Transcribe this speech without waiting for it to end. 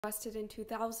arrested in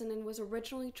 2000 and was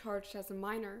originally charged as a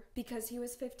minor, because he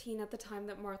was 15 at the time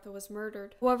that Martha was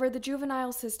murdered. However, the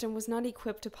juvenile system was not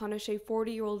equipped to punish a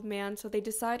 40-year-old man, so they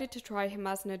decided to try him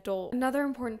as an adult. Another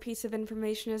important piece of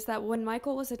information is that when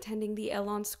Michael was attending the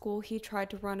Elon school, he tried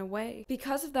to run away.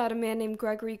 Because of that, a man named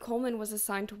Gregory Coleman was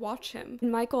assigned to watch him.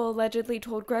 And Michael allegedly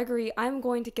told Gregory, "I'm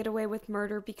going to get away with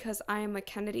murder because I am a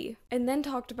Kennedy," and then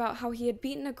talked about how he had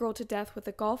beaten a girl to death with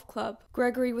a golf club.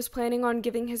 Gregory was planning on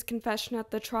giving his confession at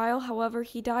the trial, however,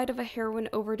 he died of a heroin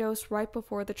overdose right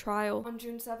before the trial. On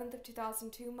June 7th of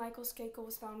 2002, Michael Skakel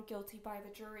was found guilty by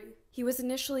the jury. He was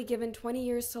initially given 20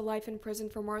 years to life in prison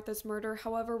for Martha's murder,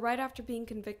 however, right after being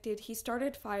convicted, he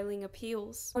started filing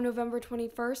appeals. On November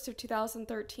 21st of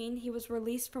 2013, he was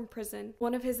released from prison.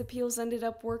 One of his appeals ended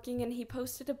up working and he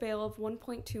posted a bail of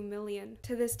 $1.2 million.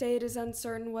 To this day, it is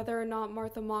uncertain whether or not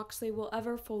Martha Moxley will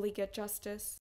ever fully get justice.